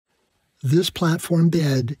This platform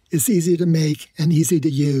bed is easy to make and easy to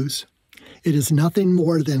use. It is nothing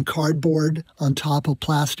more than cardboard on top of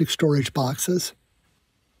plastic storage boxes.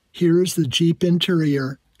 Here is the Jeep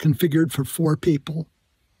interior configured for 4 people.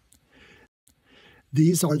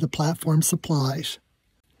 These are the platform supplies.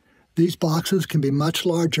 These boxes can be much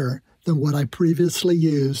larger than what I previously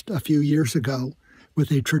used a few years ago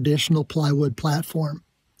with a traditional plywood platform,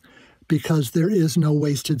 because there is no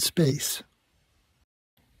wasted space.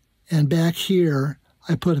 And back here,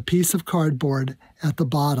 I put a piece of cardboard at the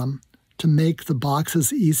bottom to make the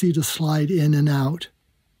boxes easy to slide in and out.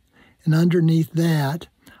 And underneath that,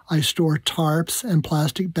 I store tarps and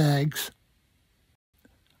plastic bags.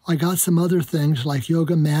 I got some other things like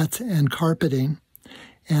yoga mats and carpeting,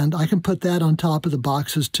 and I can put that on top of the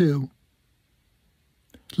boxes too.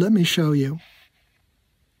 Let me show you.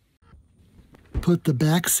 Put the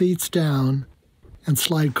back seats down and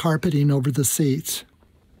slide carpeting over the seats.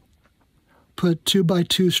 Put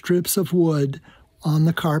 2x2 strips of wood on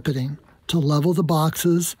the carpeting to level the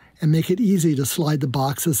boxes and make it easy to slide the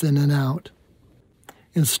boxes in and out.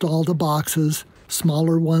 Install the boxes,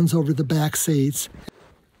 smaller ones over the back seats.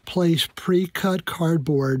 Place pre-cut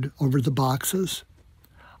cardboard over the boxes.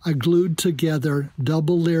 I glued together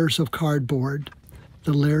double layers of cardboard.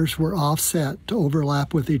 The layers were offset to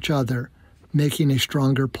overlap with each other, making a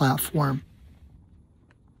stronger platform.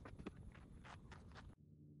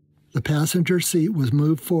 The passenger seat was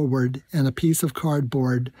moved forward and a piece of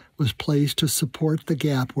cardboard was placed to support the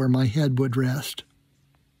gap where my head would rest.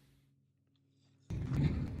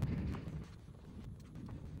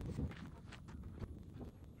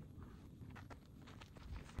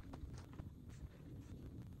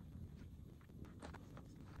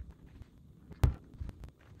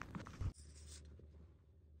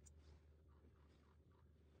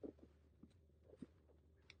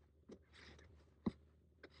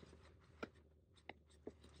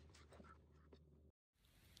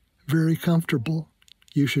 Very comfortable.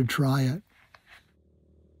 You should try it.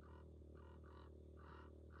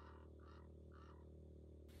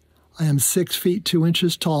 I am 6 feet 2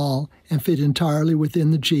 inches tall and fit entirely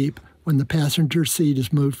within the Jeep when the passenger seat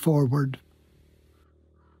is moved forward.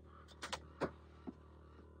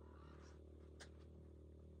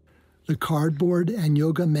 The cardboard and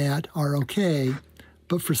yoga mat are okay,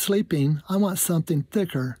 but for sleeping, I want something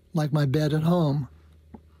thicker, like my bed at home.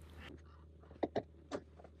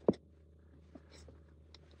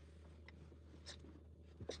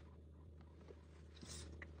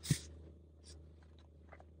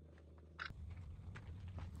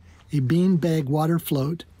 A beanbag water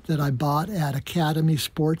float that I bought at Academy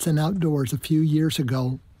Sports and Outdoors a few years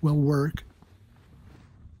ago will work.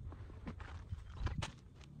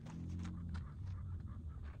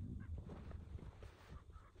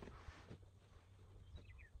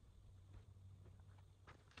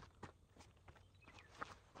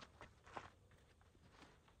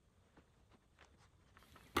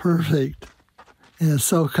 Perfect. And it's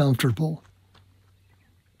so comfortable.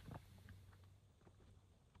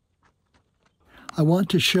 I want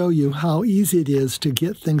to show you how easy it is to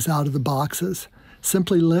get things out of the boxes.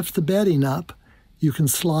 Simply lift the bedding up. You can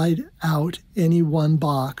slide out any one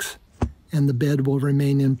box and the bed will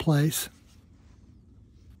remain in place.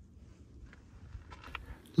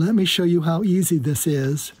 Let me show you how easy this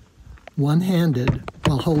is, one-handed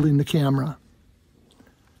while holding the camera.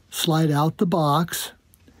 Slide out the box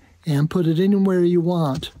and put it anywhere you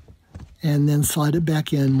want, and then slide it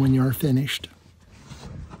back in when you're finished.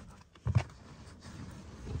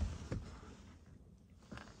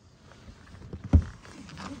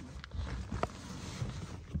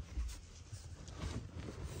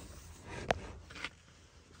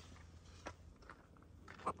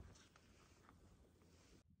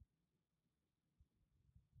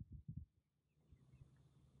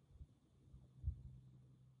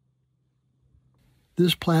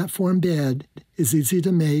 This platform bed is easy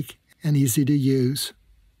to make and easy to use.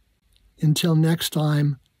 Until next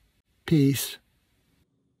time, peace.